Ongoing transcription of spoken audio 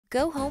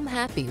Go home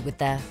happy with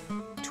the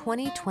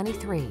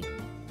 2023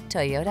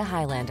 Toyota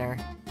Highlander.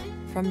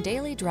 From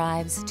daily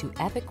drives to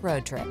epic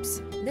road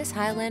trips, this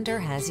Highlander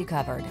has you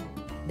covered.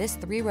 This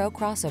 3-row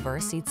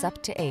crossover seats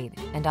up to 8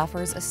 and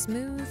offers a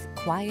smooth,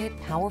 quiet,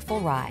 powerful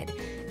ride,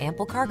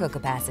 ample cargo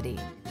capacity,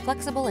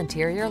 flexible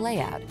interior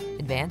layout,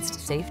 advanced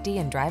safety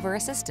and driver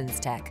assistance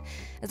tech,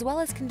 as well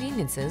as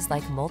conveniences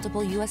like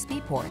multiple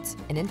USB ports,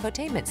 an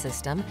infotainment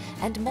system,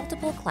 and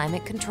multiple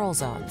climate control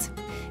zones.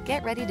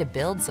 Get ready to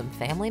build some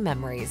family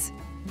memories.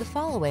 The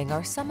following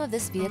are some of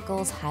this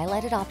vehicle's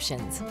highlighted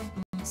options: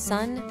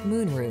 sun,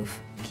 moonroof,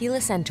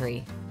 keyless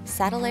entry,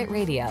 satellite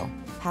radio,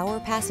 power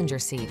passenger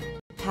seat,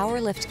 power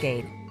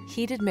liftgate,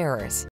 heated mirrors,